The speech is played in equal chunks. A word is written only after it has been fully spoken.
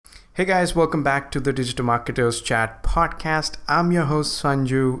Hey guys, welcome back to the Digital Marketers Chat podcast. I'm your host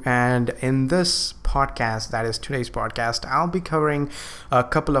Sanju, and in this podcast, that is today's podcast, I'll be covering a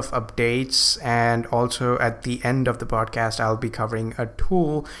couple of updates, and also at the end of the podcast, I'll be covering a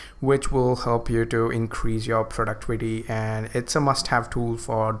tool which will help you to increase your productivity, and it's a must-have tool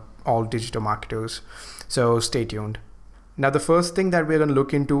for all digital marketers. So stay tuned. Now, the first thing that we're going to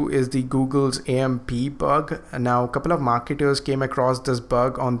look into is the Google's AMP bug. Now, a couple of marketers came across this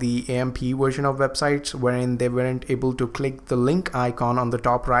bug on the AMP version of websites wherein they weren't able to click the link icon on the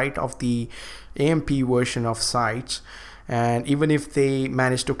top right of the AMP version of sites. And even if they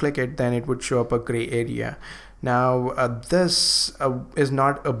managed to click it, then it would show up a gray area. Now, this is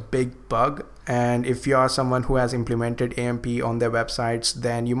not a big bug. And if you are someone who has implemented AMP on their websites,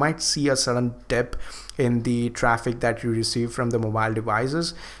 then you might see a sudden dip in the traffic that you receive from the mobile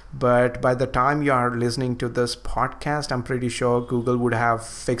devices. But by the time you are listening to this podcast, I'm pretty sure Google would have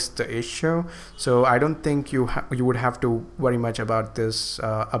fixed the issue. So I don't think you would have to worry much about this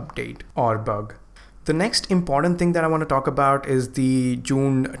update or bug. The next important thing that I want to talk about is the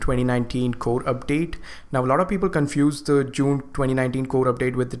June 2019 core update. Now, a lot of people confuse the June 2019 core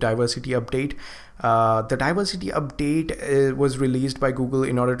update with the diversity update. The diversity update was released by Google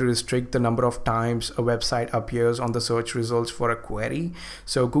in order to restrict the number of times a website appears on the search results for a query.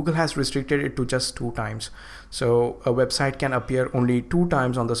 So Google has restricted it to just 2 times. So a website can appear only 2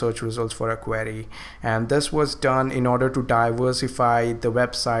 times on the search results for a query. And this was done in order to diversify the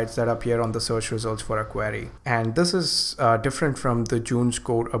websites that appear on the search results for a query. And this is different from the June's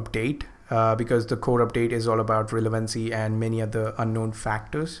core update because the core update is all about relevancy and many other unknown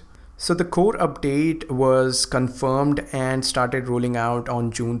factors. So the core update was confirmed and started rolling out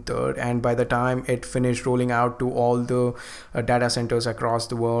on June 3rd. And by the time it finished rolling out to all the data centers across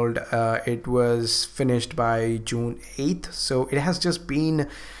the world, it was finished by June 8th. So it has just been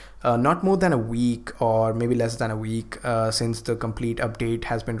not more than a week or maybe less than a week since the complete update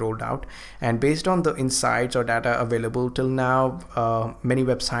has been rolled out. And based on the insights or data available till now, many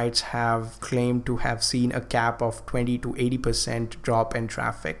websites have claimed to have seen a cap of 20 to 80% drop in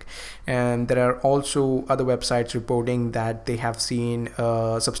traffic. And there are also other websites reporting that they have seen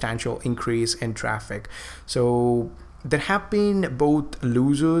a substantial increase in traffic. So there have been both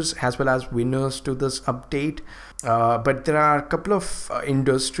losers as well as winners to this update. But there are a couple of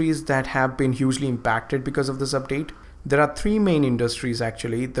industries that have been hugely impacted because of this update. There are 3 main industries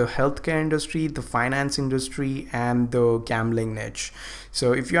actually: the healthcare industry, the finance industry, and the gambling niche.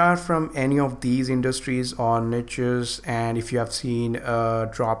 So if you are from any of these industries or niches, and if you have seen a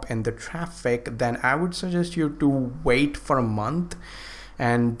drop in the traffic, then I would suggest you to wait for a month.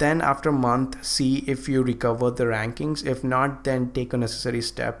 And then after a month, see if you recover the rankings. If not, then take a necessary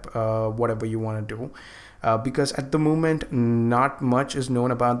step, whatever you want to do. Because at the moment, not much is known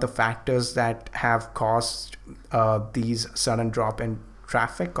about the factors that have caused these sudden drop in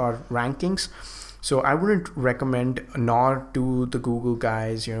traffic or rankings. So I wouldn't recommend, nor to the Google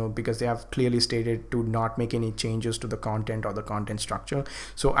guys, because they have clearly stated to not make any changes to the content or the content structure.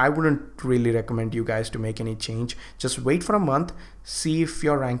 So I wouldn't really recommend you guys to make any change. Just wait for a month, see if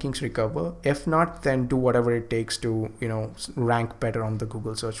your rankings recover. If not, then do whatever it takes to, rank better on the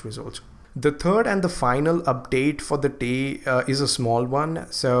Google search results. The third and the final update for the day is a small one.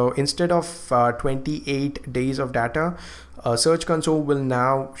 So instead of 28 days of data, Search Console will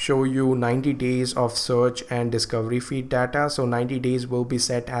now show you 90 days of search and discovery feed data. So 90 days will be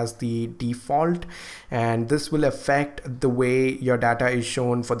set as the default, and this will affect the way your data is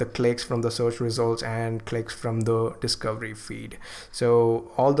shown for the clicks from the search results and clicks from the discovery feed.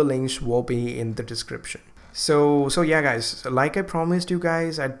 So all the links will be in the description. So yeah guys, like I promised you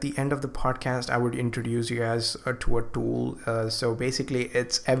guys at the end of the podcast, I would introduce you guys to a tool. So basically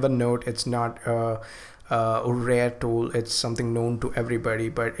it's Evernote. It's not a rare tool, it's something known to everybody,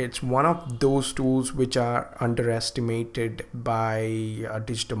 but it's one of those tools which are underestimated by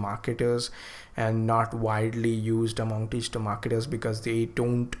digital marketers and not widely used among digital marketers because they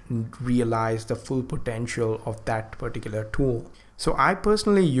don't realize the full potential of that particular tool. So I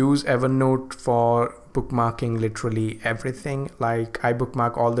personally use Evernote for bookmarking literally everything. Like I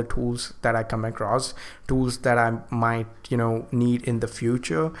bookmark all the tools that I come across, tools that I might need in the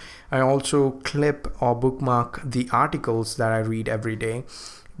future. I also clip or bookmark the articles that I read every day.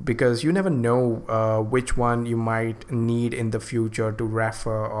 because you never know which one you might need in the future to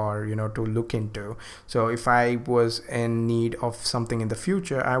refer or to look into. So if I was in need of something in the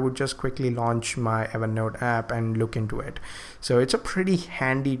future, I would just quickly launch my Evernote app and look into it. So it's a pretty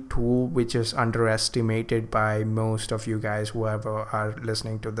handy tool which is underestimated by most of you guys, whoever are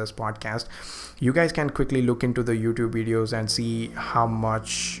listening to this podcast. You guys can quickly look into the YouTube videos and see how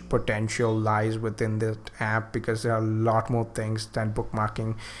much potential lies within this app, because there are a lot more things than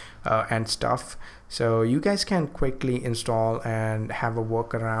bookmarking and stuff. So you guys can quickly install and have a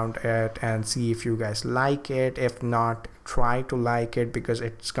work around it and see if you guys like it. If not, try to like it, because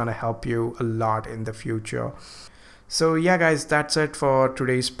it's gonna help you a lot in the future. So yeah guys, that's it for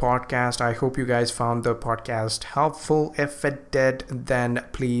today's podcast. I hope you guys found the podcast helpful. If it did, then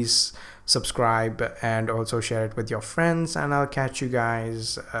please subscribe and also share it with your friends, and I'll catch you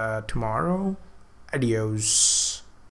guys tomorrow. Adios.